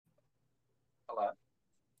Hello.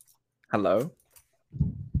 Hello?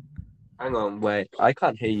 Hang on, wait. I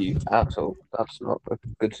can't hear you at all. That's not a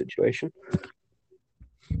good situation.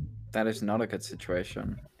 That is not a good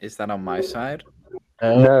situation. Is that on my side?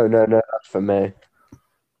 No, that's for me.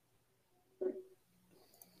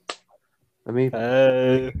 Let me.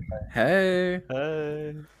 Hey, Hey,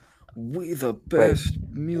 hey. we the Wait. best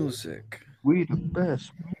music. We the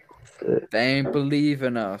best. They ain't believe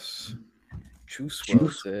in us. Juice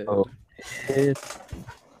Juice. WRLD Oh, did. here's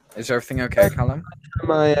Is everything okay, Callum?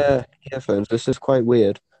 my earphones. This is quite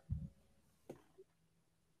weird.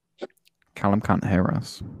 Callum can't hear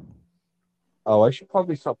us. Oh, I should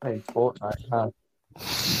probably stop playing Fortnite.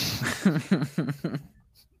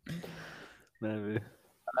 Maybe.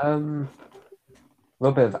 A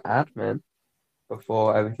little bit of admin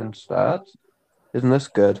before everything starts. Isn't this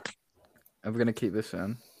good? Are we going to keep this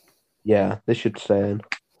in? Yeah, this should stay in.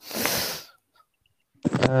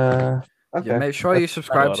 Okay. Yeah, make sure you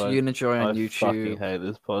subscribe God, to I Unijoy on fucking YouTube. hate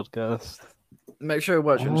this podcast. Make sure you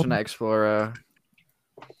watch Um, Internet Explorer.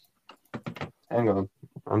 Hang on.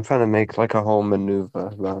 I'm trying to make like a whole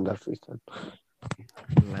maneuver around everything.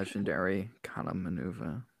 Legendary Callum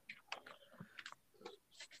maneuver.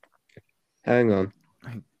 Hang on.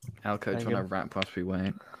 Elko, do Hang you want to on. rap whilst we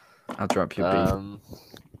wait? I'll drop you a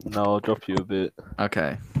beat. No, I'll drop you a bit.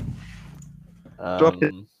 Okay. Drop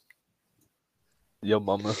it. Your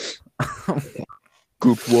mama.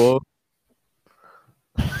 Good work.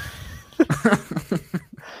 Are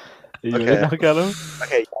you Okay. ready now, Callum?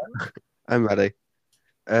 Okay, I'm ready.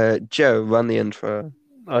 Joe, run the intro.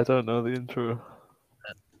 I don't know the intro.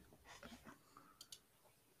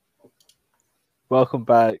 Welcome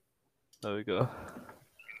back. There we go.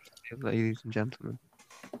 Ladies and gentlemen.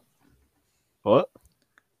 What?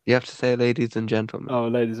 You have to say ladies and gentlemen. Oh,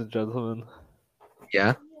 ladies and gentlemen.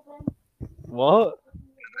 Yeah? What?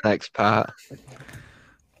 Next part.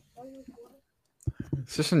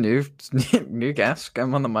 Is this a new guest? Get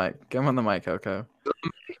him on the mic. Get him on the mic, Elko.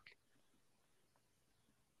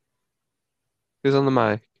 Who's on the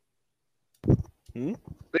mic? Hmm?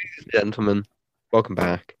 Ladies and gentlemen, welcome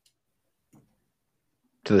back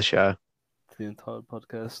to the show. The entire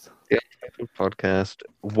podcast. Podcast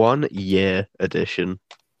 1 year edition.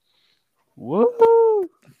 Woo!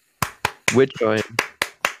 We're joined.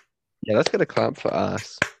 Yeah, let's get a clap for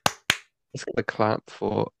us. Let's get a clap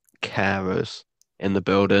for carers in the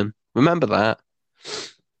building. Remember that?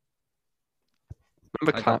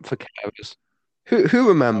 Remember I clap for carers. Who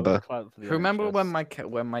remember? Who remember when my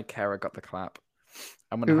carer got the clap?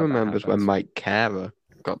 I'm gonna Who have that remembers when happen. Mike Carer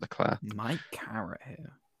got the clap? Mike Carrot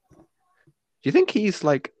here. Do you think he's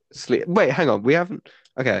like sleep? Wait, hang on. We haven't.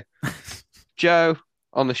 Okay, Joe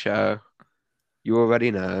on the show. You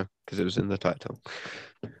already know because it was in the title.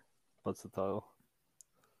 What's the title?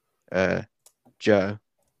 Joe.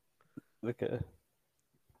 Okay.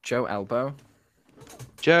 Joe Elbow.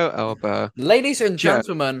 Joe Elbow. Ladies and Joe.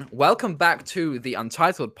 gentlemen, welcome back to the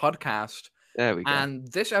Untitled podcast. There we go. And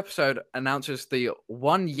this episode announces the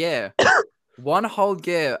 1 year, one whole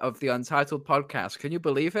year of the Untitled podcast. Can you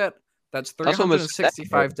believe it? That's That's almost a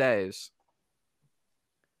 365 days.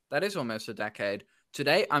 That is almost a decade.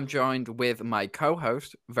 Today, I'm joined with my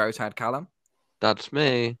co-host, Very Tired Callum, That's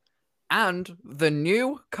me. and the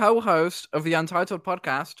new co-host of the Untitled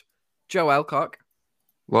podcast, Joe Elcock.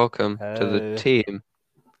 Welcome to the Hey. team.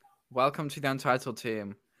 Welcome to the Untitled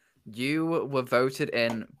team. You were voted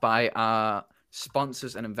in by our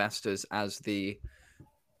sponsors and investors as the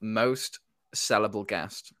most sellable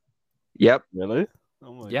guest. Yep. Really?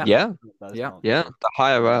 Oh my Yeah. God. Yeah. That's Yeah. not Yeah. The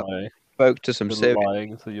higher up spoke to some You're serious.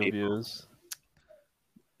 lying to your people. viewers.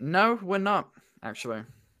 No, we're not, actually.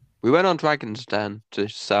 We went on Dragon's Den to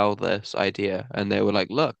sell this idea, and they were like,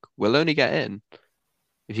 "Look, we'll only get in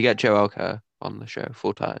if you get Joe Elka on the show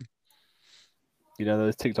full time." You know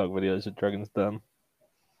those TikTok videos of Dragon's Den?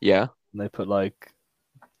 Yeah. And they put like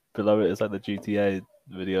below it is like the GTA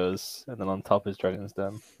videos, and then on top is Dragon's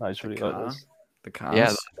Den. I just really like car. this. The cars.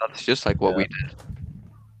 Yeah, that's just like what we did.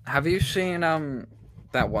 Have you seen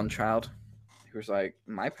that one child who was like,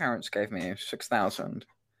 my parents gave me 6,000?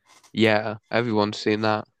 Yeah, everyone's seen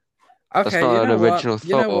that. Okay, That's not you an know original what?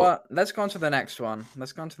 You know thought. what? Let's go on to the next one.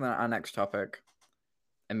 Let's go on to our next topic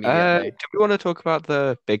immediately. Do we want to talk about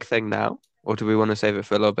the big thing now, or do we want to save it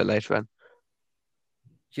for a little bit later on?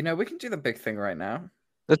 You know, we can do the big thing right now.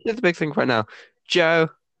 Let's do the big thing right now. Joe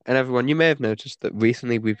and everyone, you may have noticed that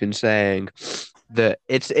recently we've been saying that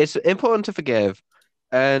it's important to forgive,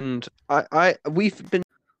 and we've been.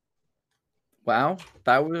 Wow,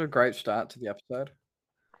 that was a great start to the episode.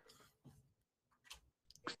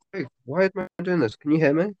 Why am I doing this? Can you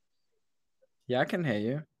hear me? Yeah, I can hear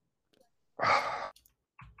you.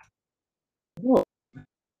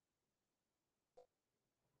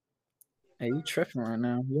 Are you tripping right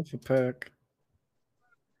now? You're for perk.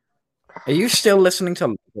 Are you still listening to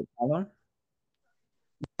Logic, Alan?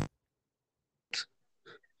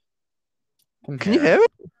 Can you hear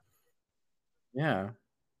it Yeah.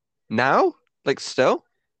 now? Like still?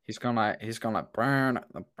 He's gone like burn.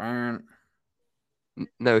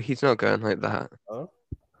 No, he's not going like that. Oh,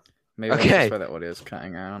 Maybe that's just Okay. where the audio is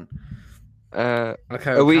cutting out. Okay.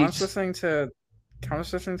 Okay, Are we? Callum's listening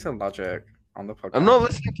to Logic on the podcast. I'm not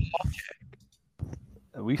listening to.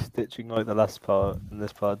 are we stitching like the last part and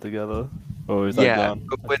this part together, or is that Yeah, gone?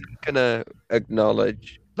 but we're not gonna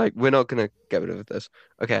acknowledge. Like, we're not gonna get rid of this.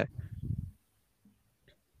 Okay.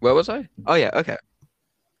 Where was I? Oh yeah. Okay.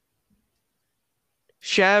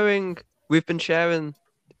 Sharing. We've been sharing.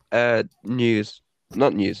 News.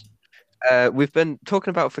 Not news. We've been talking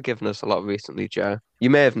about forgiveness a lot recently, Joe. You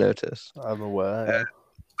may have noticed. I'm aware.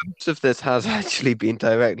 Most of this has actually been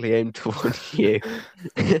directly aimed towards you.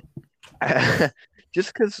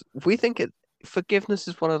 Just because we think forgiveness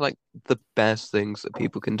is one of like the best things that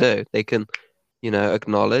people can do. They can,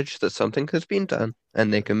 acknowledge that something has been done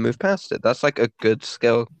and they can move past it. That's like a good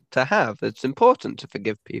skill to have. It's important to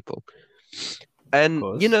forgive people. And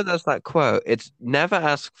course. there's that quote, it's never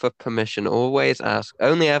ask for permission, only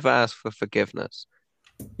ever ask for forgiveness.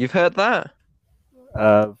 You've heard that?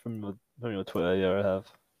 From your Twitter, yeah, I have.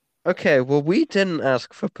 Okay, well, we didn't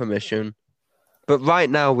ask for permission, but right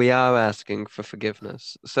now we are asking for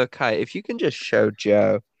forgiveness. So, Kai, if you can just show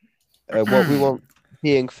Joe what we want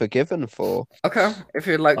being forgiven for. Okay, if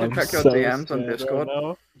you'd like to I'm check your so DMs on scared right Discord.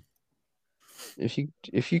 now.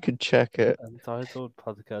 If you could check it. Untitled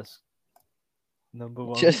podcast. Number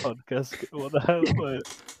one Just- podcast. What the hell? Wait.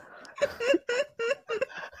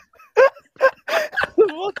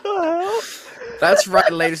 What the hell? That's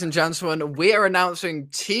right, ladies and gentlemen. We are announcing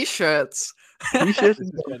T-shirts, T-shirts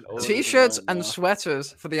T-shirts and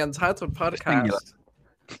sweaters for the Untitled podcast.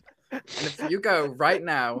 And if you go right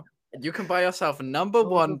now, you can buy yourself number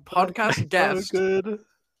one podcast guest, So good.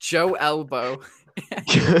 Joe Elbow.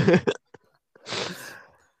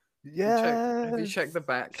 Yeah. Have you checked the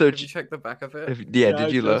back? So Have you checked the back of it? Yeah,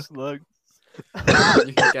 did you look? Just looked.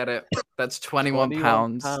 You can get it. That's £21.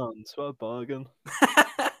 £21. What a bargain.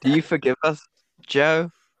 Do you forgive us,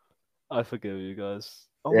 Joe? I forgive you guys.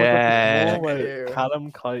 Oh Yeah. my god, there's more. Ew. Wait,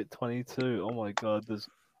 Callum Kite 22. Oh my god,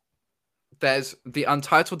 There's the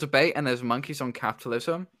Untitled debate and there's Monkeys on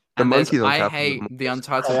Capitalism. The And there's Monkeys on I Capitalism. hate the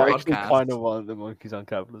Untitled I actually podcast. kind of want the Monkeys on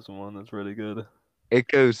Capitalism one. That's really good. It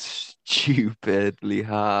goes stupidly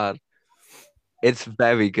hard. It's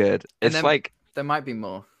very good. And It's then- like There might be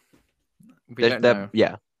more. We don't know.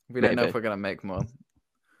 yeah. We don't know maybe. if we're gonna make more.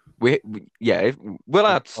 We'll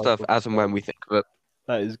add stuff as and when we think of it.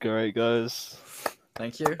 That is great, guys.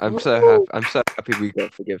 Thank you. I'm so happy we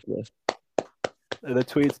got forgiveness. The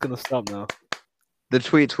tweet's gonna stop now. The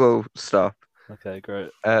tweets will stop. Okay, great.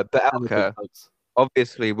 But And the Alka, TikToks.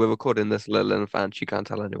 obviously we're recording this little in advance. You can't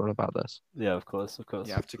tell anyone about this. Yeah, of course.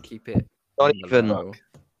 You have to keep it. Not on the even low.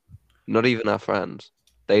 not even our friends.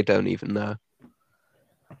 They don't even know.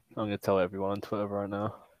 I'm gonna tell everyone on Twitter right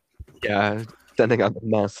now. Yeah, sending out the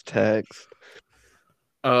mass text.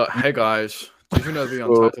 Hey guys, did you know the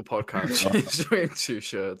Untitled podcast is doing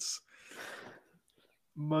T-shirts?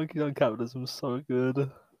 Monkeys on Capitalism is so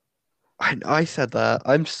good. I said that.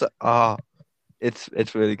 I'm so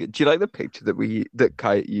it's really good. Do you like the picture that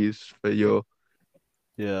Kite used for your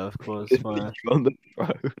Yeah, of course. on the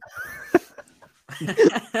phone?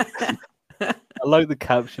 I like the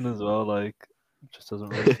caption as well. Like, it just doesn't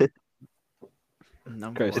really.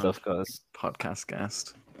 Number Great one stuff, guys. podcast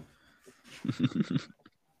guest.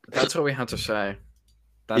 That's what we had to say.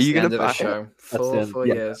 That's Are you the gonna end of the buy it? show. That's the end. 4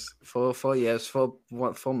 Yeah. years. 4 years. 4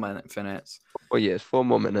 minutes. Oh yes, 4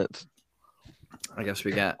 more minutes. I guess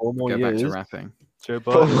we get 4 more go back to years. rapping. Joe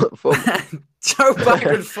Biden. Four, Joe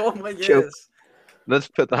Biden 4 more Joe- years. let's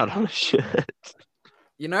put that on a shirt.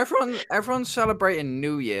 You know, everyone's celebrating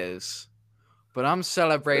New Year's, but I'm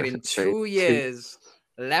celebrating Celebrate 2 years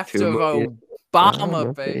left 2 of more years. Obama,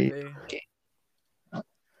 Oh, baby.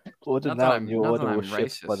 Order Not now, that and your not that order will I'm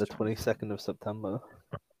ship by the racist. 22nd of September.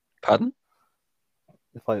 Pardon?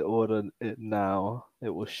 If I order it now, it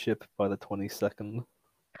will ship by the 22nd.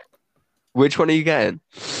 Which one are you getting?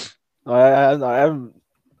 I don't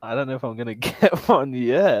know if I'm gonna get one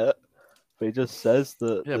yet, but it just says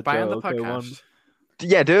that Yeah, the buy on Joe the OK podcast. one.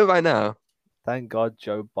 Yeah, do it right now. Thank God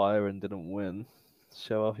Joe Byron didn't win.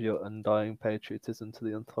 Show off your undying patriotism to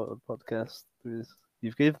the Untitled podcast. Please.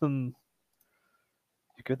 You give them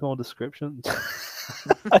all descriptions.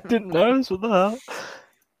 I didn't notice. What the hell?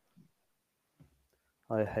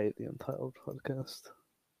 I hate the Untitled podcast.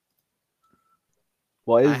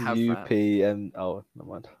 What I is have that. UPN? Oh, never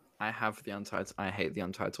mind. I have the Untitled. I hate the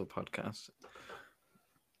Untitled podcast.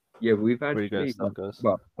 Yeah, we've Where you going, actually. Stuckos?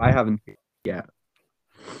 Well, I haven't yet.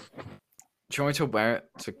 Do you want me to wear it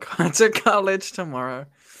to college tomorrow?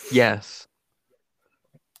 Yes.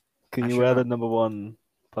 Can I you wear the should. #1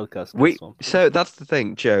 podcast We guest one? please? so that's the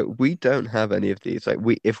thing, Joe. We don't have any of these. Like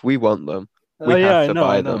if we want them, we Oh yeah, have I to know,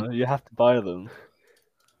 buy I know. them. You have to buy them.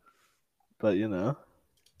 But do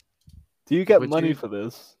you get Would money you- for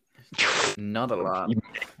this? Not a lot. You-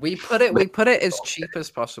 We put it as cheap as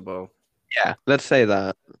possible. Yeah, let's say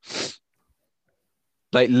that.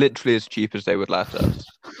 Like literally as cheap as they would let us.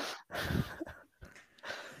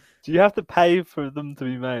 Do you have to pay for them to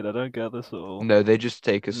be made? I don't get this at all. No, they just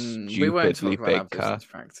take a We won't stupidly talk about our big cut. business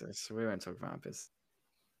practice. We won't talk about our business.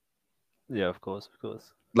 Yeah, of course, of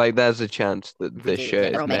course. Like there's a chance that this do- shirt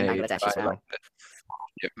they're is all made in made Bangladesh by as well. like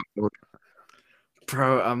the-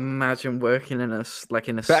 Bro, imagine working in a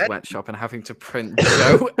But- sweatshop and having to print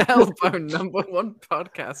Joe Elbow #1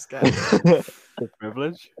 podcast guest. The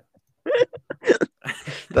privilege.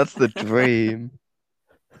 That's the dream.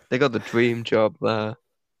 They got the dream job there.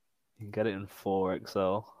 You can get it in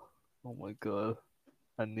 4XL. Oh my god.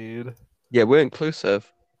 I need. Yeah, we're inclusive.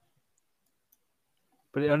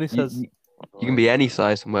 But it only You, says. you, you can be any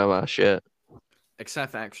size and wear our shirt.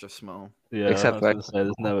 Except for extra small. Yeah, except I was for- gonna say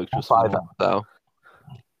there's no extra Five small. XL.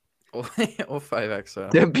 Or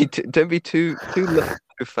 5XL. Don't be too little,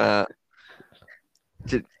 too fat.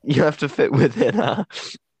 You have to fit within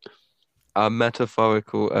our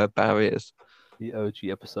metaphorical barriers. The OG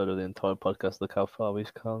episode of the entire podcast. Look how far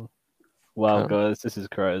we've come. Wow, Come. guys, this is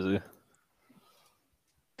crazy.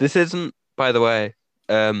 This isn't, by the way,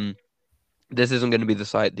 this isn't going to be the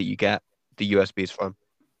site that you get the USBs from.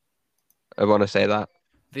 I want to say that.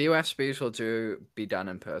 The USBs will be done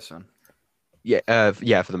in person. Yeah,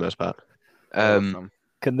 for the most part. All of them.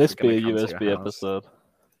 Can this We're be gonna a come to your USB house. episode?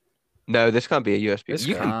 No, this can't be a USB. This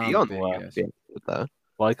You can be can't on be the a USB episode, though,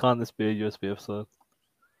 Why can't this be a USB episode?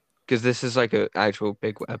 because this is like an actual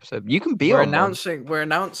big episode. You can be We're on one.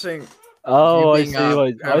 announcing. Oh, I being see. a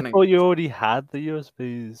I permanent- thought you already had the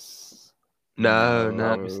USBs. No.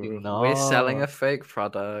 Obviously not. We're selling a fake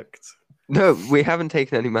product. No, we haven't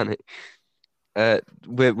taken any money. We're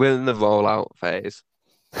in the rollout phase.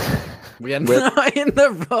 We are We're- not in the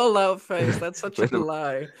rollout phase. That's such a We're the-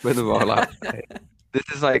 lie. We're in the rollout phase. This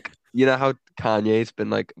is like, you know how Kanye's been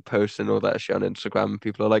like posting all that shit on Instagram and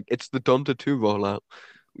people are like, it's the Donda 2 rollout.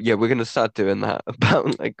 Yeah, we're gonna start doing that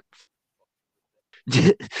about like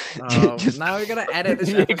Oh, just now we're gonna edit this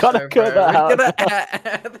You episode. gotta cut bro.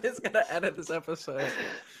 that out. We're gonna edit this episode.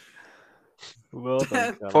 Well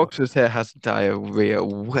done, Callum. Fox's hair has diarrhea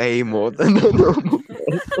way more than the normal.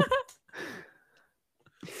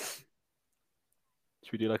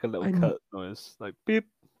 Should we do like a little I- cut noise? Like beep.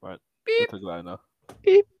 Right. Beep. Talk about it now.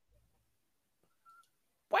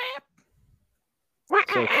 Whap.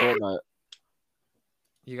 So Fortnite.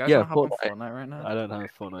 You guys Yeah, want to hop on Fortnite. Fortnite right now? I don't have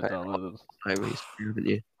Fortnite I- downloaded. Haven't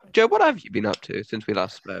you? Joe, what have you been up to since we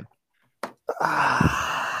last spoke?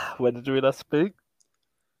 When did we last speak?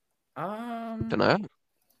 Don't know.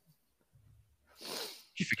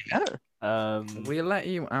 You forget? We let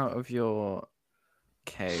you out of your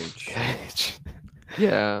cage Cage.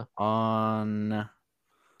 Yeah. on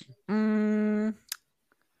the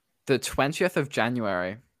 20th of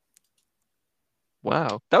January.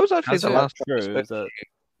 Wow. That was actually How's the it last True. time we Is spoke,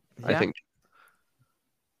 Yeah. I think.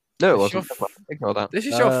 No, it It's your wasn't. Ignore that. This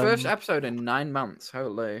is your first Um, episode in 9 months.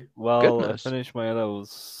 Holy. Well, Goodness. I finished my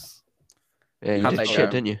levels. Yeah, you How'd did they shit, go?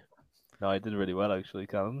 didn't you? No, I did really well actually,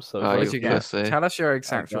 Callum. So Oh, What you did you get? pussy. Tell us your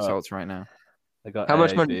exact got- results right now. I got How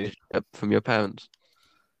much A, money B. did you get from your parents?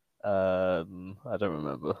 I don't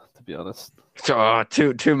remember to be honest. Oh,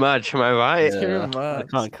 too much, am I right? Too I much.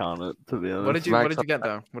 can't count it to be honest. What did you Max get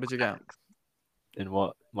though? What did you get? In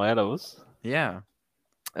what? My levels? Yeah.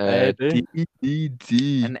 A, B?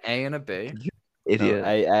 D. An A and a B. Idiot. No,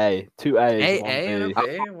 AA. 2 A's. A, one A and B.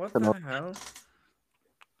 a B? What the hell?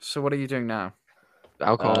 So what are you doing now?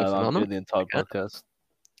 Alcoholics I'm Anonymous. doing the entire podcast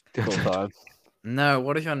full time. No,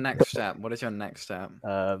 what is your next step? What is your next step?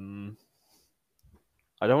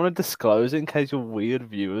 I don't want to disclose it in case your weird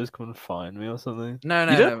viewers come and find me or something. No,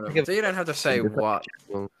 You don't no. think of- So you don't have to say what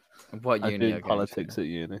I uni do you're going politics to. at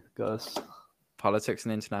uni, guys. Politics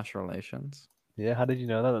and international relations. Yeah, how did you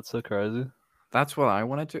know that? That's so crazy. That's what I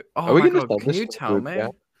want to do. Oh Are we my gonna god, start can this you in the tell group me?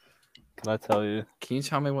 chat? Can I tell you? Can you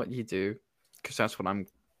tell me what you do? Because that's what I'm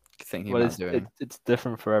thinking Well, about doing. it's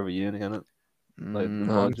different for every uni, isn't it? like the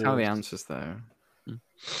Don't tell the modules. answers though.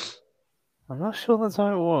 I'm not sure that's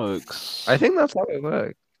how it works. I think that's how it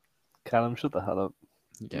works. Callum, shut the hell up.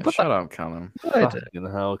 Yeah, But shut up, Callum. I did.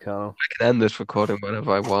 Fucking hell, Callum. I can end this recording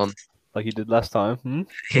whenever I want. Like you did last time. Hmm?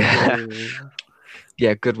 Yeah, Oh,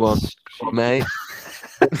 yeah, good one, stupid. mate.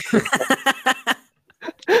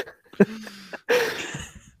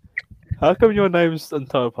 How come your name's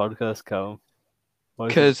Untitled Podcast, Callum? Why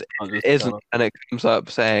is it Because not it just isn't, Callum? and it comes up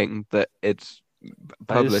saying that it's That is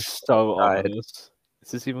published. so Right. ominous.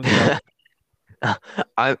 Is this even Callum?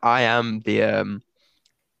 I am the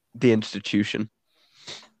institution.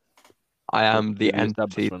 I am the The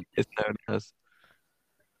entity establishment. it's known as.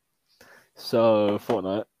 So,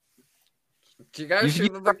 Fortnite. Do you guys You've see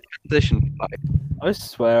used that that transition like I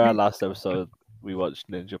swear our last episode we watched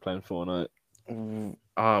Ninja playing Fortnite.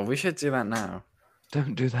 Oh, we should do that now.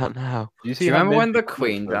 don't do that now. Do you Do see you how remember when Ninja the looks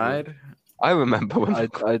Queen like? died? I remember when I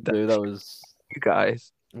do. That was you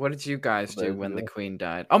guys. What did you guys do There when you the go. Queen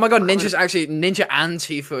died? Oh my god, Ninja and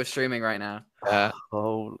Tifa are streaming right now.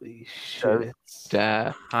 holy Don't shit.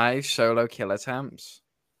 dare. High solo kill attempts.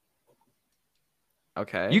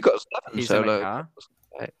 Okay. You got 7 He's in a solo. car.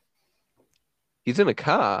 He's in a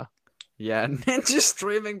car. Yeah, Ninja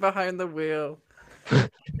streaming behind the wheel.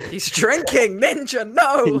 He's drinking, Ninja,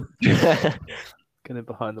 no! Getting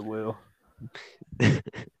behind the wheel.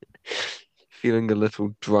 Feeling a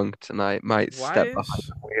little drunk tonight. Might Why step behind is-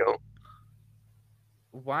 the wheel.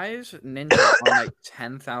 Why is Ninja on like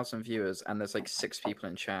 10,000 viewers and there's like 6 people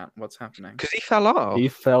in chat? What's happening? Because he fell off. He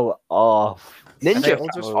fell off. Are they Ninja all fell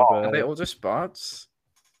just off. are they all just bots?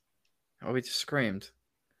 Or we just screamed?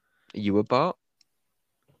 You a bot?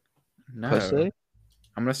 No. Pussy?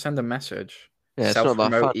 I'm gonna send a message. Yeah, it's not that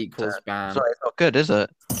Self-promote fun. equals ban. Sorry, it's not good, is it?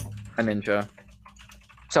 A Ninja.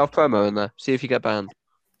 Self-promo in there. See if you get banned.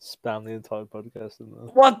 Spam the entire podcast in there.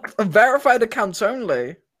 What? Verified accounts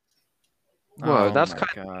only? Whoa, Oh that's my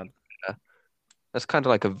kind god. That's kind of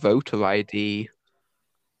like a voter ID.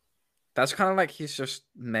 That's kind of like he's just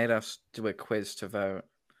made us do a quiz to vote.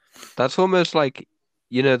 That's almost like,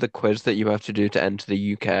 you know, the quiz that you have to do to enter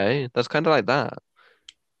the UK. That's kind of like that.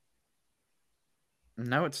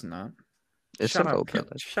 No, it's not. It's a little bit.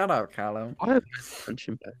 Shut up, Callum. Why am I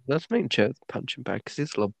punching bag? Let's make Joe the punching bag because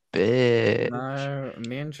he's a little bitch. No,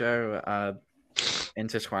 me and Joe are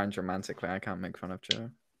intertwined romantically. I can't make fun of Joe.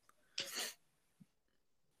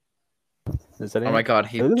 Is that Oh my god,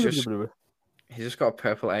 he just Do got a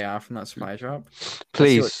purple AR from that spy drop.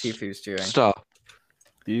 Please Let's see what Tifu's doing. stop.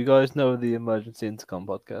 you guys know the Emergency Intercom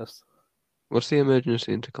podcast? What's the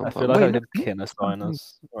emergency intercom? I feel like I could kin assign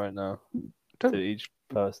us right now Don't- to each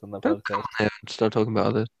person on the Don't podcast. come here and start talking about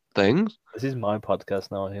other things. This is my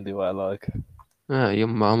podcast now. I can do what I like. Oh, your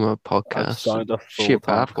mama I've podcast. signed a Shit,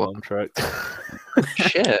 full-time bad one. contract.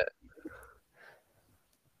 Shit.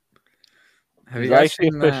 Have Is you that guys actually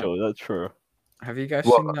seen that? official? That's true. Have you guys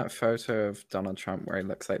What? seen that photo of Donald Trump where he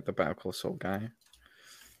looks like the Better Call Saul guy?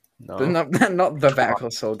 No. Not the Better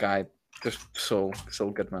Call Saul guy, just Saul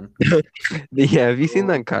Goodman. Yeah, have you seen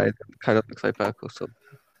that guy that kind of looks like Better Call Saul?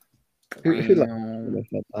 Who like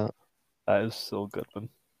that? That is so good, man.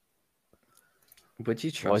 Would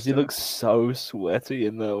you Why trust does he him? look so sweaty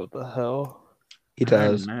in there? What the hell? He I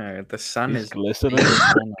don't does. know. The sun He's is glistening. beating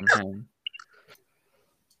down on him.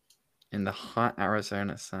 In the hot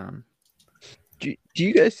Arizona sun. Do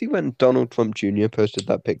you guys see when Donald Trump Jr. posted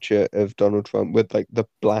that picture of Donald Trump with like the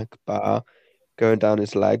black bar going down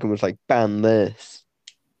his leg and was like, ban this?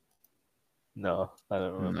 No, I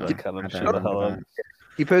don't remember No, that. Callum, I shut don't the hell remember up.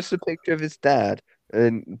 He posted a picture of his dad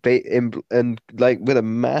and like with a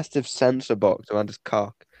massive censor box around his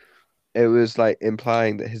cock. It was like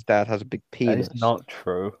implying that his dad has a big That penis. is not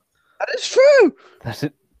true. That is true.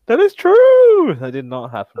 That is true. That did not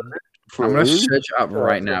happen. I'm gonna True. search it up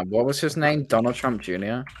right now. What was his name? Donald Trump Jr.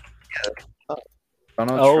 Donald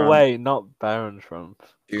Oh Trump wait, not Baron Trump.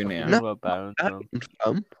 Jr. No. About Baron Trump.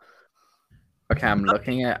 Trump. Okay, I'm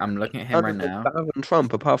looking at him right now. Donald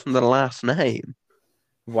Trump, apart from the last name.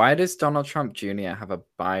 Why does Donald Trump Jr. have a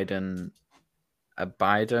Biden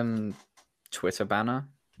Twitter banner?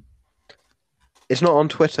 It's not on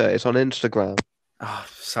Twitter. It's on Instagram. Oh,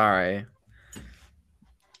 sorry.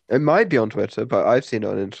 It might be on Twitter, but I've seen it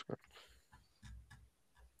on Instagram.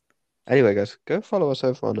 Anyway, guys, go follow us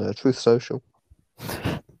over on Truth Social.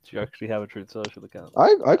 Do you actually have a Truth Social account?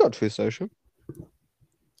 I got Truth Social.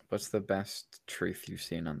 What's the best truth you've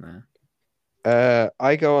seen on there?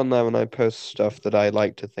 I go on there and I post stuff that I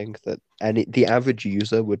like to think that the average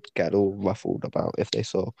user would get all ruffled about if they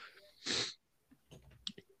saw.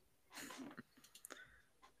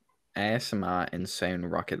 ASMR insane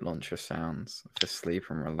rocket launcher sounds for sleep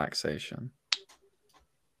and relaxation.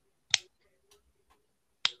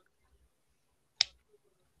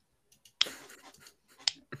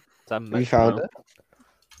 Is that We found metronome? it.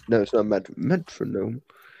 No, it's not metronome.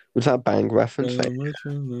 Was that Bang reference?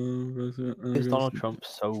 Is Donald Trump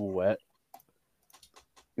so wet?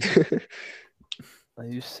 Are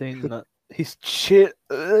you seeing that? He's shit.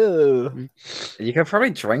 Ugh. You could probably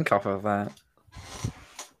drink off of that.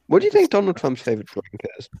 What do you think Donald Trump's favorite drink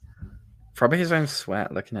is? Probably his own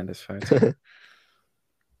sweat. Looking at this photo.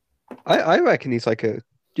 I reckon he's like a. Do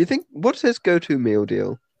you think what's his go-to meal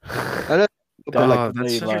deal? I don't. But like,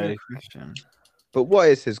 That's such a good like question. but what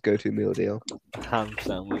is his go-to meal deal? ham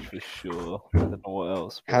sandwich for sure. I don't know what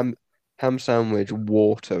else. but Ham sandwich,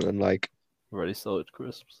 water, and like Ready salted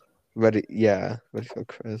crisps. ready for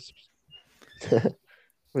crisps.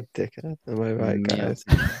 What dickhead? Am I right, guys?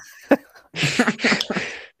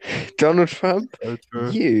 Donald Trump,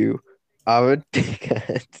 you are a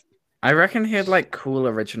dickhead. I reckon he had like cool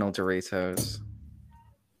original Doritos.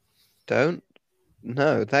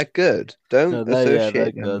 No, they're good. Don't No, they're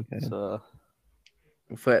associate good. them. So,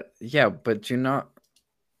 But do you not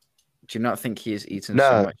think he has eaten No.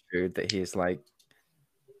 so much food that he's like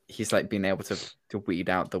being able to weed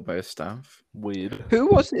out the worst stuff? weed. Who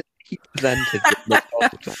was it he presented with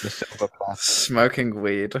McDonald's on the silver platter? Smoking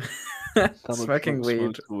weed. Donald Smoking Trump weed.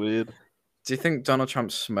 smokes weed. Do you think Donald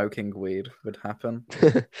Trump smoking weed would happen?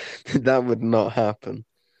 That would not happen.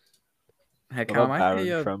 Hey, What Callum, about I Baron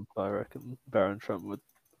hear you. Trump? I reckon Baron Trump would.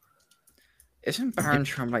 Isn't Baron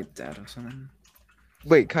Trump like dead or something?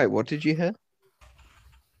 Wait, Kai, what did you hear?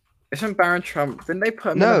 Isn't Baron Trump? Didn't they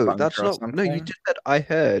put him in a No, bunker that's or not. something? No, you just said I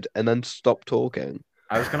heard and then stopped talking.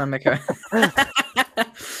 I was gonna make a.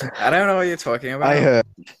 I don't know what you're talking about. I heard.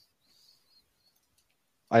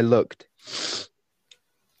 I looked.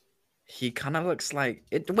 He kind of looks like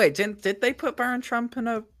it. Wait, did they put Baron Trump in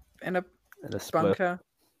a In a split. bunker?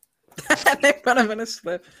 They put him in a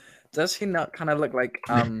split. Does he not kind of look like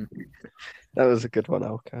That was a good one,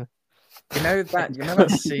 Alka. you know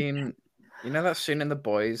that scene in The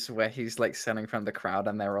Boys where he's like standing in front of the crowd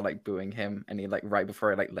and they're all like booing him and he like right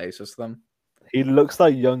before he like lasers them. He looks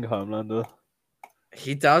like young Homelander.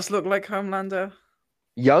 He does look like Homelander.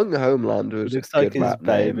 Young Homelander He was looks a like good his rap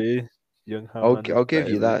name. baby. Young I'll Homelander. give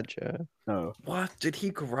you that, Joe. No, What did he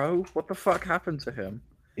grow? What the fuck happened to him?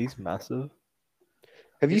 he's massive.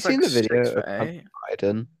 Have you He's seen like the video 6'8". of Hunter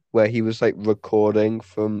Biden where he was like recording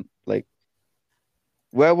from like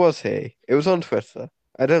where was he? It was on Twitter.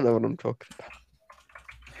 I don't know what I'm talking about.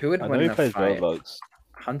 Who would I know win he the plays fight? Roblox.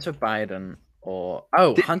 Hunter Biden or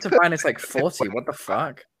Did Hunter you put- Biden is like 40. What the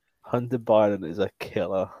fuck? Hunter Biden is a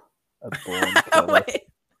killer. A born killer. Wait.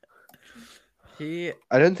 He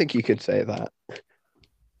I don't think you could say that.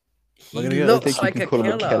 We're gonna get- I looks think you like can a call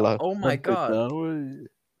him a killer. killer. Oh my god. No.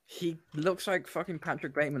 He looks like fucking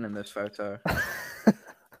Patrick Bateman in this photo.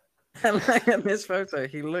 Look at this photo.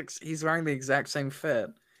 He's wearing the exact same fit.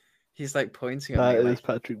 He's like pointing at That me is like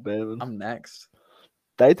Patrick Bateman. I'm next.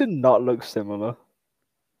 They did not look similar.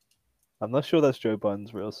 I'm not sure that's Joe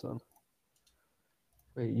Biden's real son.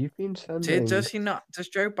 Wait, you've been sending. Does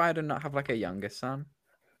Joe Biden not have like a younger son?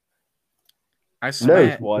 I No, swear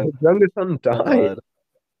his younger son died.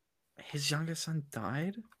 his younger son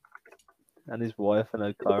died? And his wife in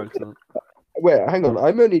a car accident. Wait, hang on.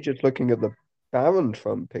 I'm only just looking at the Baron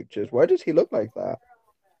Trump pictures. Why does he look like that?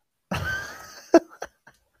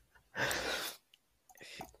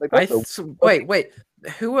 Like, Wait.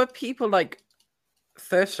 Who are people like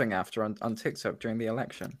thirsting after on TikTok during the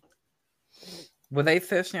election? Were they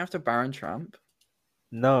thirsting after Baron Trump?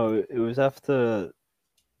 No, it was after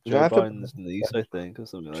Was Joe it after- Biden's niece, I think, or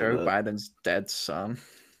something Joe like that. Biden's dead son.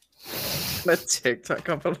 The TikTok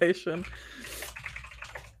compilation.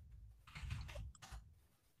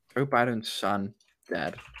 Joe Biden's son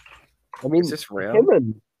dead. I mean, Is this real?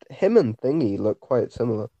 him and Thingy look quite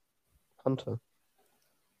similar. Hunter.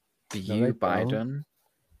 The No, you they don't. Biden.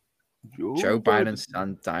 Joe Biden's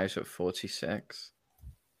son dies at 46.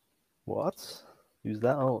 What? Who's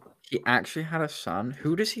that old? He actually had a son.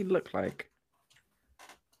 Who does he look like?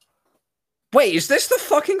 Wait, is this the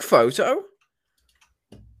fucking photo?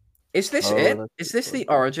 Is this Oh, it? that's Is the this the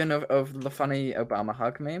photo. origin of the funny Obama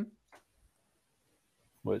hug meme?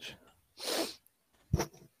 Which?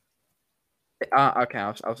 Okay,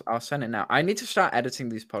 I'll send it now. I need to start editing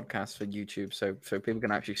these podcasts for YouTube so people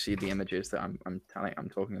can actually see the images that I'm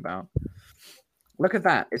talking about. Look at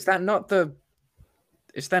that. Is there not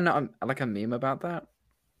like a meme about that?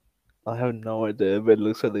 I have no idea, but it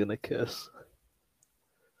looks like they're gonna kiss.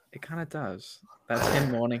 It kind of does. That's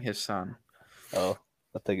him mourning his son. Oh,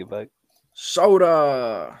 I'll take it back.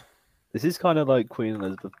 Soda. This is kind of like Queen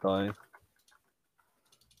Elizabeth dying.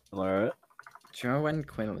 Am I right? Do you know when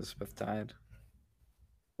Queen Elizabeth died?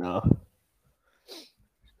 No.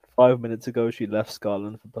 5 minutes ago, she left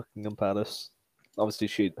Scotland for Buckingham Palace.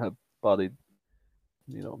 Obviously, her body.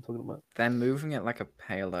 You know what I'm talking about. They're moving it like a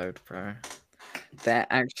payload, bro. They're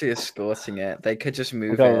actually escorting it. They could just I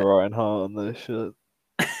move got it. Reinhardt on this shit.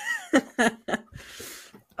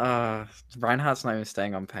 Reinhardt's not even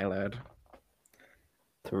staying on payload.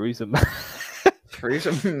 Theresa May.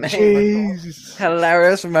 Theresa May. Jeez.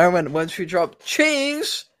 Hilarious moment when she dropped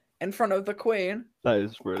cheese in front of the Queen. That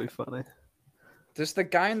is really funny. Does the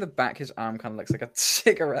guy in the back, his arm kind of looks like a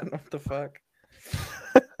cigarette? What the fuck?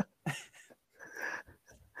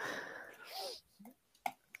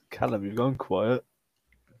 Callum, you've gone quiet.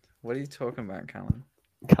 What are you talking about, Callum?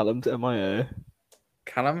 Callum's MIA.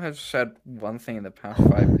 Callum has said one thing in the past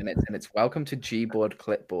 5 minutes, and it's welcome to Gboard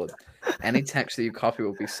Clipboard. Any text that you copy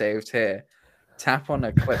will be saved here. Tap on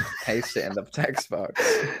a clip to paste it in the text box.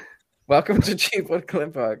 Welcome to Gboard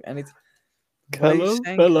Clipboard. Callum,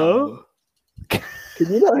 hello? Could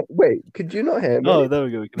you not wait? Could you not hear me? Oh, there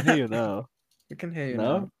we go. We can hear you now. We can hear you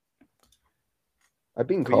No? now. I've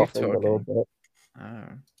been Were you coughing a little bit. Oh.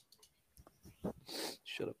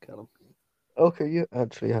 Shut up, Callum. Okay, you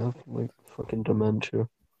actually have like fucking dementia.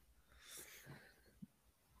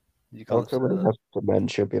 You can't Okay, say when he that. has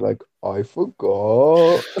dementia, be like, I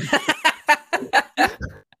forgot.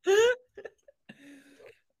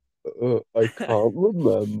 I can't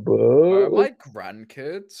remember. Where are my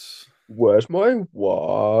grandkids? Where's my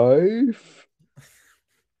wife?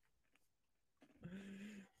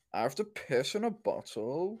 I have to piss in a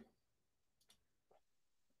bottle.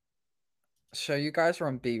 So you guys are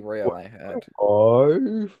on Be Real, I heard.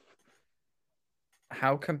 Wife?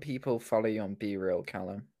 How can people follow you on Be Real,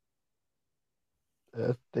 Callum?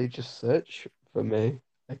 They just search for me,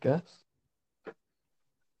 I guess.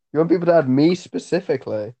 You want people to add me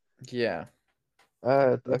specifically? Yeah.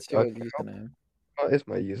 What's What's your username? What is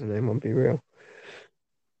my username on Be Real?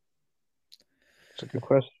 It's a good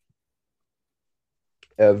question.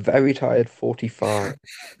 Very tired 45.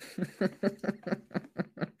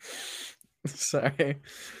 Sorry.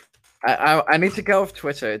 I need to go off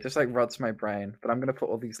Twitter. It just like rots my brain. But I'm gonna put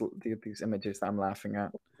all these images that I'm laughing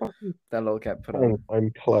at. They'll all get put on.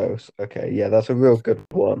 I'm close. Okay, yeah, that's a real good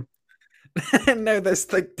one. No,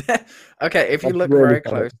 there's like okay. If you That's look really very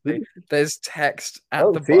funny. closely, there's text at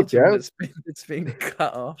Oh, the see, bottom Joe. that's been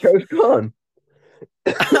cut off. Joe's gone.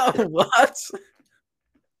 What?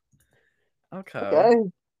 Okay. Okay.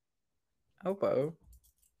 Elbow.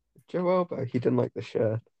 Joe Elbow. He didn't like the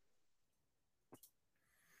shirt.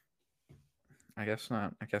 I guess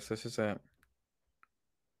not. I guess this is it.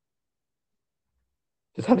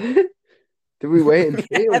 Is that it? Did we wait and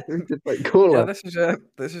see, or did we just like call Yeah, her? this is it.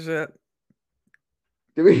 This is it.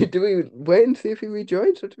 Do we wait and see if he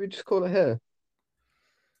rejoins, or do we just call her here?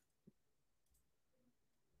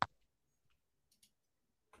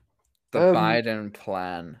 The Biden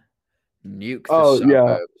plan. Nuke the Oh,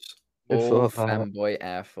 yeah. suburbs. I saw All that. femboy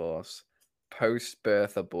Air Force.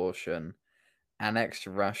 Post-birth abortion. Annex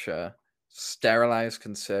Russia. Sterilize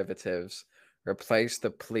conservatives. Replace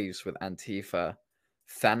the police with Antifa.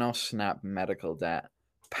 Thanos snap medical debt.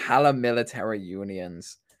 Paramilitary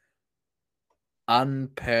unions.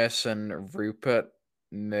 Unperson Rupert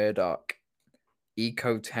Murdoch.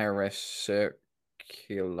 Eco-terrorist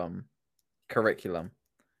curriculum.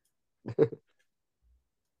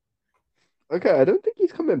 Okay, I don't think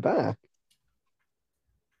he's coming back.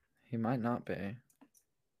 He might not be.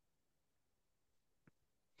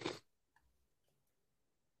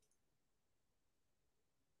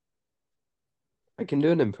 I can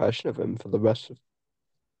do an impression of him for the rest of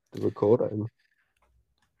the recording.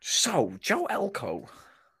 So, Joe Elko,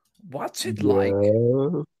 what's it Yeah, like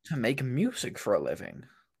to make music for a living?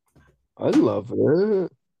 I love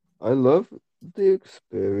it. I love the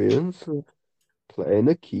experience of playing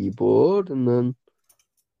a keyboard and then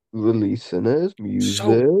releasing it as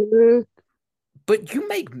music. But you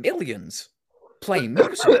make millions playing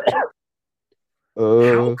music.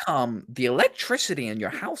 How come the electricity in your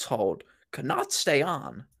household could not stay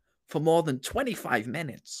on for more than 25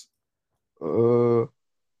 minutes?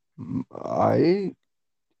 I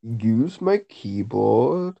use my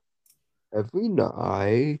keyboard every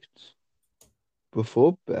night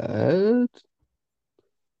before bed,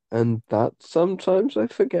 and that sometimes I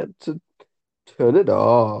forget to turn it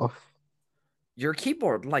off. Your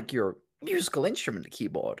keyboard, like your musical instrument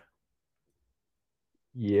keyboard.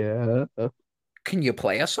 Yeah. Can you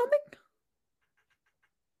play us something?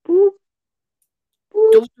 Boop,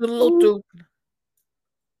 boop, Do do look do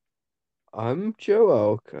I'm Joe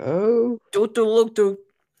Alco. do do look do.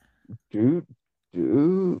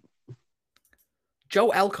 Do. Joe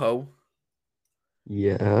Elko.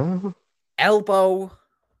 Yeah. Elbow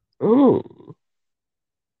Oh,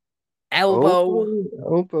 Elbow,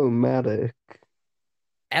 elbow-matic.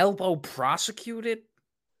 elbow prosecuted.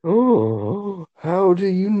 Oh, how do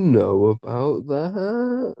you know about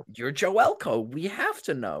that? You're Joe Elko. We have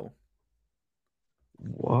to know.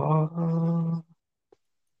 What?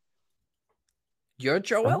 You're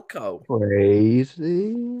Joe That's Elko.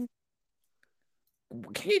 crazy.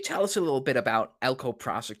 Can you tell us a little bit about Elko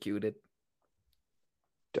prosecuted?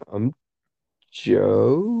 I'm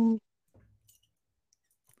Joe.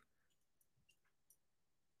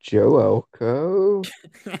 Joe Elko.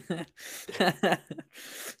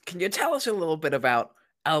 Can you tell us a little bit about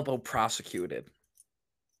elbow prosecuted?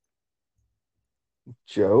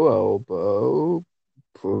 Joe Elbow.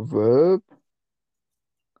 Proverb.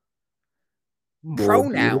 More beautiful.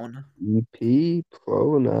 Pronoun. EP.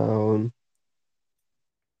 Pronoun.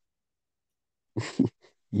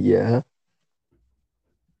 Yeah.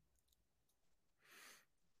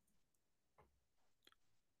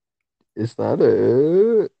 Is that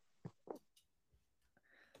it?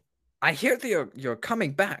 I hear that you're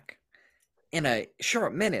coming back in a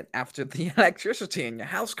short minute after the electricity in your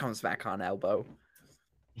house comes back on, Elbow.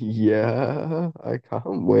 Yeah. I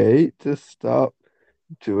can't wait to stop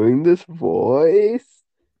doing this voice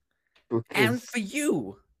And because for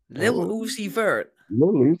you, Lil oh, Uzi Vert,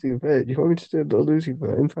 Lil Uzi Vert. You want me to do a Lil Uzi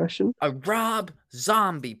Vert impression? a Rob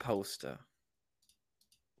Zombie poster.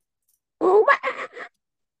 Oh,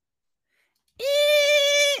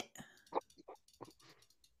 Eh.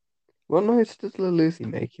 what noise does Lil Uzi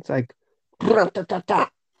make? He's like,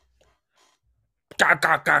 "Bra-ta-ta-ta, Ga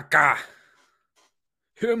ga ga ga.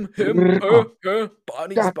 Him, bra, her,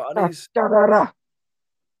 bodies, da, da, bodies. da, da, da."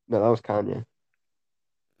 No, that was Kanye.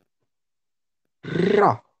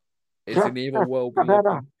 Bra, It's bra, an evil da, world da, we da, live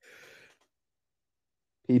da.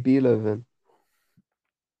 in. PB living.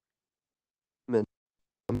 Man,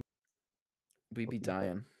 We be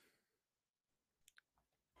dying.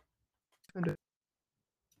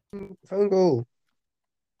 phone call.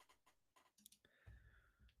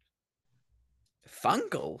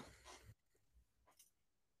 Fungal?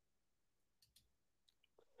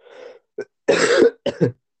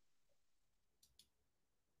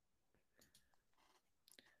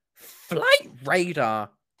 Flight radar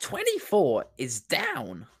 24 is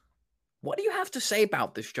down. What do you have to say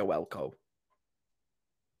about this, Joe Elko?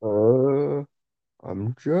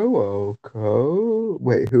 I'm Joe Elko.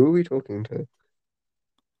 Wait, who are we talking to?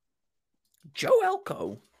 Joe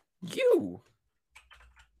Elko? You?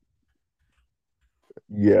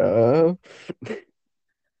 Yeah.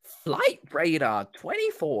 Flight radar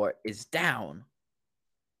 24 is down.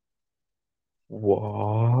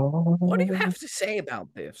 What do you What? have to say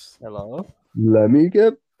about this? Hello, Let me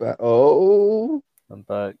get back. Oh, I'm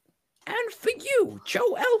back. And for you,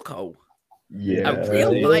 Joe Elko, yeah. a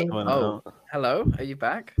real Electricity life. went Oh, out. hello. Are you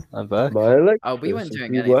back? I'm back. My Oh, we weren't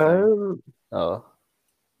doing electricity anything. went. Oh.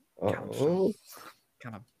 Oh.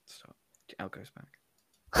 Kind of stop. Elko's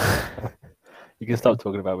back. You can stop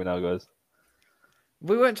talking about me now, guys.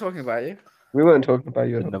 We weren't talking about you. We weren't talking about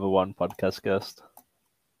you The at all. number one podcast guest.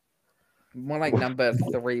 More like number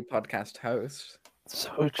 3 podcast host.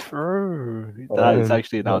 So true. Oh, That is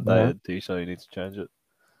actually an not that. outdated t-shirt. You need to change it.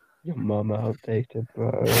 Your mama outdated,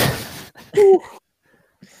 bro.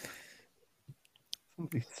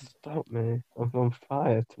 Somebody stop me. I'm on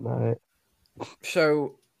fire tonight.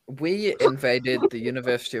 So we invaded the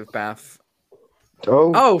University of Bath.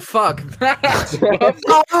 Oh. Oh fuck! Whoops.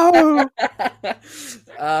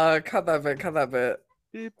 Oh. Cut that bit.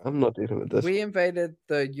 I'm not dealing with this. We invaded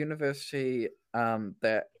the university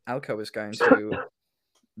that Alco was going to,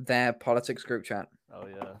 their politics group chat. Oh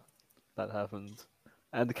yeah, that happened.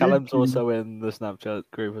 And Callum's also in the Snapchat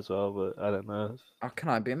group as well, but I don't know. Oh, can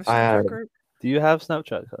I be in the I Snapchat am. group? Do you have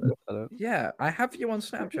Snapchat? I don't. Yeah, I have you on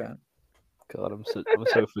Snapchat. God, I'm so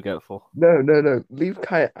forgetful. No. Leave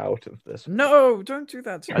Kai out of this. No, don't do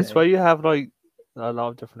that to I me. swear you have like a lot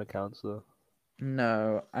of different accounts though.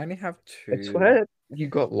 No, I only have 2. I swear you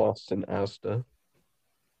got lost in Asda.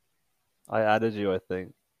 I added you, I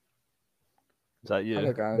think. Is that you?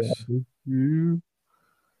 Hello guys. You.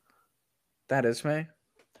 That is me. Okay,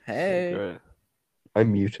 Hey. great. I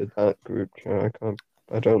muted that group chat.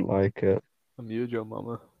 I don't like it. I muted your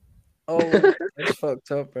mama. Oh, that's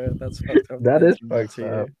fucked up, bro. That's fucked up. That They is did that fucked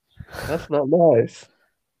to up. you. That's not nice.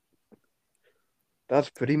 That's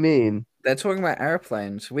pretty mean. They're talking about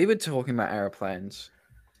airplanes. We were talking about airplanes.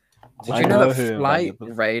 Did I you know know that who Flight invented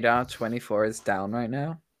them. Radar 24 is down right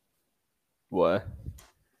now? Why?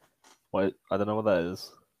 Why? I don't know what that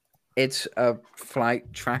is. It's a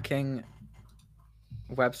flight tracking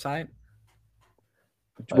website.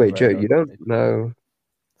 Wait, Joe, Radar you don't 24. know.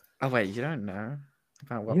 Oh wait, you don't know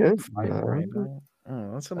about what You don't fight know? radar?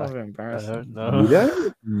 Oh, that's a little bit I embarrassing. don't know. You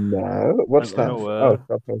don't know? What's I'm that? unaware. Oh,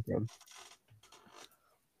 stop program.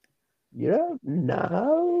 You don't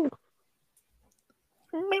know?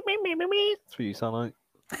 That's what you sound like.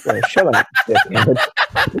 Yeah, shut up, dickhead.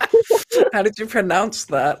 How did you pronounce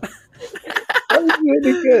that? That was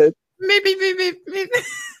really good. Maybe.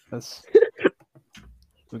 That's.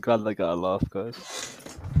 I'm glad they got a laugh, guys.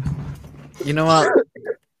 You know what?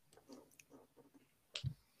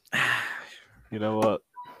 You know what?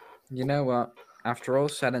 You know what? After all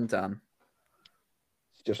said and done,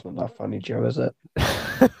 It's just not that funny, Joe, is it?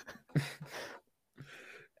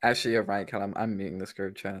 actually, you're right, Callum. I'm muting this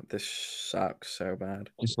group chat. This sucks so bad.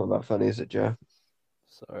 It's not that funny, is it, Joe?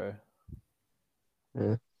 Sorry.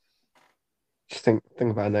 Yeah. Just think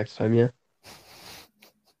about it next time, yeah?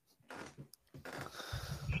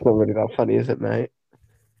 It's not really that funny, is it, mate?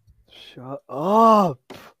 Shut up!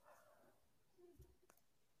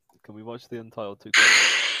 Can we watch the Untitled TikTok?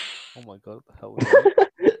 Oh my god, what the hell was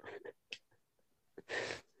that?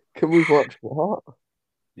 Can we watch what?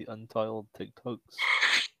 The Untitled TikToks.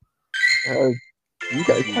 You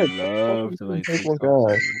guys You love to make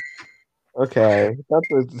TikToks. Okay, that's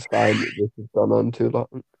a sign that this has gone on too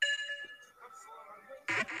long.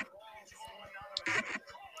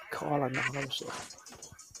 Call anonymous.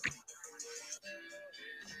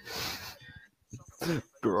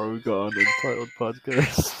 Bro got an Untitled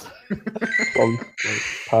podcast.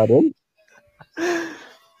 Pardon?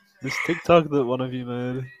 This TikTok that one of you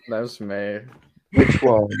made. That was me. Which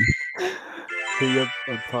one? Be a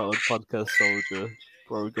Untitled podcast soldier.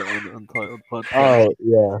 Bro got an Untitled podcast. Oh,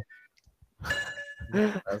 yeah.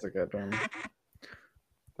 That's a good one.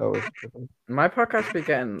 That was a good one. My podcast be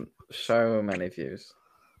getting so many views.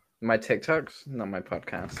 My TikToks, not my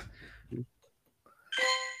podcast.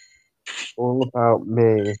 All about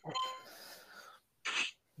me.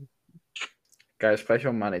 Guys, place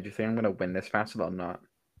your money. Do you think I'm gonna win this battle or not?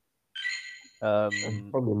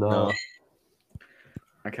 Probably not. No.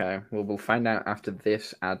 Okay, well we'll find out after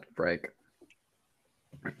this ad break.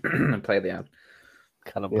 Play the ad.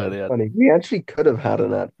 Can I Yeah, play the ad? funny. We actually could have had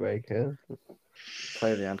an ad break here.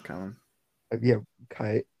 Play the ad, Callum. Yeah,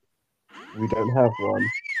 okay. We don't have one.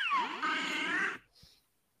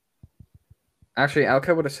 Actually,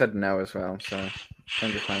 Elka would have said no as well, so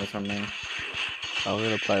don't just find this on me. I'm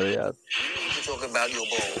gonna play the ad. We need to talk about your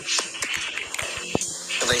balls.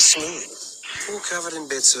 Are they smooth or covered in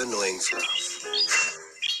bits of annoying fluff?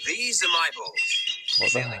 These are my balls. What the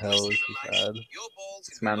See how they hell glisten is in this the light? ad? Your balls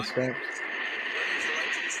It's can be like Manscaped. What would you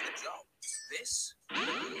like to use for the job? This?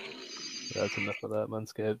 That's enough of that,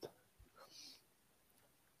 Manscaped.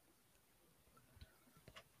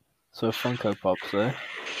 So Funko Pops, eh?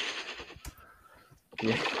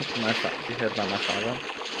 Yeah, you heard about my father?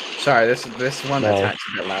 Sorry, this one No. attacks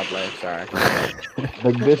a bit loudly. Sorry.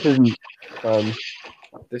 Like, this isn't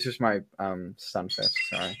This is my sunfist.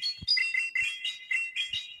 Sorry.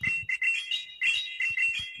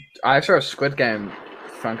 I saw a Squid Game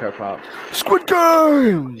Funko Pop. Squid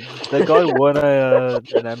Game! That guy won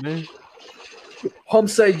an Emmy.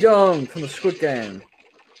 Homsei Young from the Squid Game.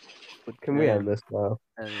 Can we end this now?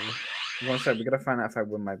 Emmy. One sec, we gotta find out if I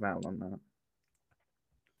win my battle or not.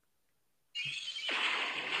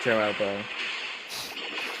 Joe Elbow.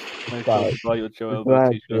 Make Bye. sure to buy your Joe Elbow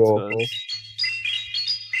That's t-shirts awful. first.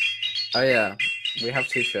 Oh yeah, we have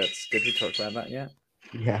t-shirts. Did we talk about that yet?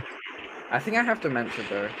 Yeah. I think I have to mention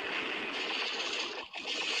though.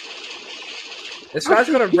 This guy's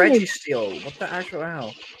got a Reggie steal. What the actual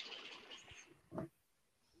hell?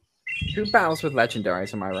 Who battles with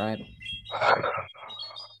legendaries? Am I right?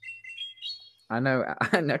 I know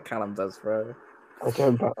Callum does, bro. I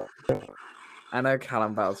don't I know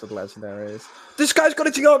Callum battles with legendaries. This guy's got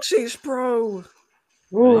a Deoxys, bro. I didn't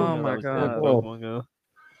Oh know my that was the God. Pokemon girl.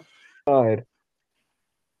 Died.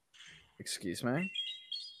 Excuse me.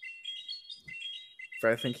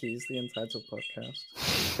 But I think he's the Untitled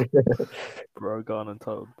podcast. Bro got an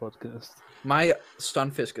Untitled podcast. My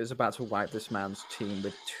Stunfisk is about to wipe this man's team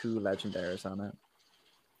with 2 legendaries on it.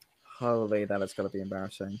 Holy, that is gonna be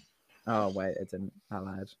embarrassing. Oh wait, it didn't. I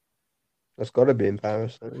lied. That's got to be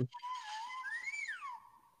embarrassing.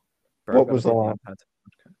 Bro, What gotta was be the that? Untitled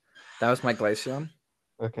podcast. That was my Glaceon.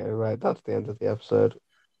 Okay, right. That's the end of the episode.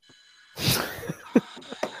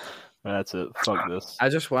 That's it. Fuck this. I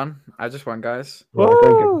just won, guys. Yeah, I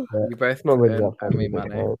don't give a shit. You both Not really earned that funny, me but,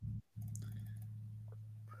 money.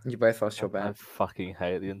 You both lost your I bet. fucking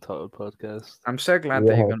hate the Untitled podcast. I'm so glad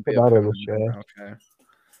that Yeah, you're going to be put a that on the permanent member. Okay.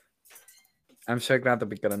 I'm so glad that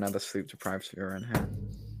we got another sleep deprived viewer in here.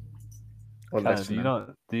 Or Cannon,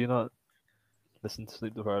 listener. do you not Listen to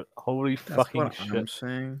Sleep the Road. Holy That's fucking what shit. I'm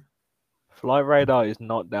saying. Flight radar is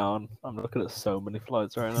not down. I'm looking at so many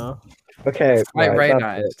flights right now. Okay, Flight right,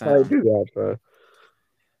 radar that's is it. Right, down. do that, bro.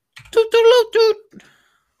 Toot, toot,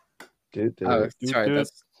 toot. Do Oh, it. sorry, Dude.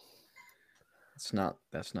 that's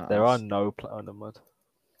not There us. are no on the mud.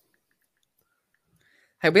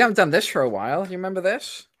 Hey, we haven't done this for a while. You remember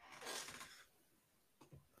this?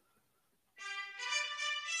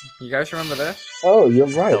 You guys remember this? Oh, you're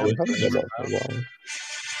right. No, We haven't done that for a while.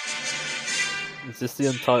 Is this the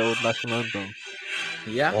Untitled national anthem?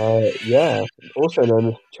 Yeah. Yeah. Also known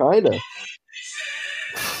as China.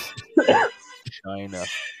 China.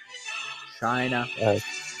 China.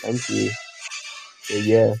 Thank you. So,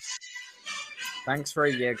 yeah, Thanks for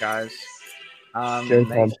a year, guys. Joe Make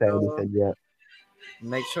can't say sure, anything yet.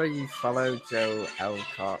 make sure you follow Joe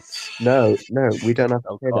Elcott. No, we don't have to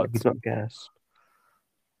Oh, say that. God. He's not a guest.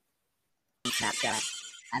 Snapchat.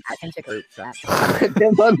 Add him to group chat.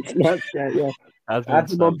 Come on, Snapchat, yeah. Add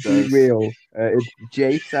him on Be Real. It's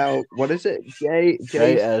JSal. What is it?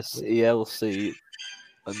 JSELC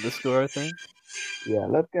 _ I think. Yeah,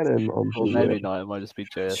 let's get him on Or Be maybe Real. not. It might just be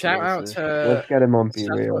JSELC. Shout out Let's to get him on Be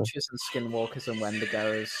Real. Sasquatches and Skinwalkers and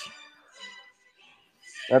Wendigos.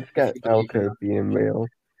 Let's get If you believe Elko that. being real.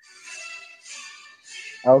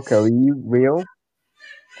 Elko, are you real?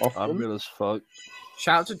 I'm Often? real as fuck.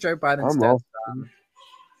 Shout out to Joe Biden's I'm dead off. son.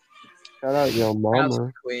 Shout out your Shout out to mama.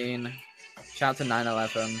 the Queen. Shout out to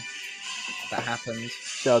 9/11. That happened.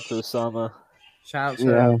 Shout out to Osama Shout out to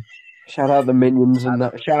Yeah. Shout out the minions and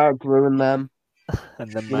that. Shout out Gru and them.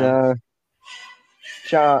 and then You man. know.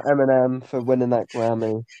 Shout out Eminem for winning that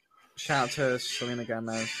Grammy. shout out to Selena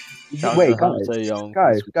Gomez. Shout out Wait, to Hamza Young.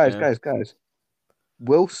 guys. Yeah.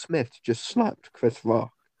 Will Smith just slapped Chris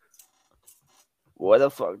Rock. What the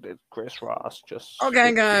fuck did Chris Ross just?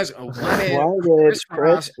 Okay, guys. Why Why did did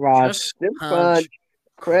Chris Ross just punch punch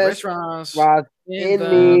Chris Chris Ross Ross in in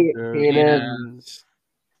the the penis? penis?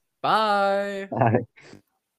 Bye. Bye.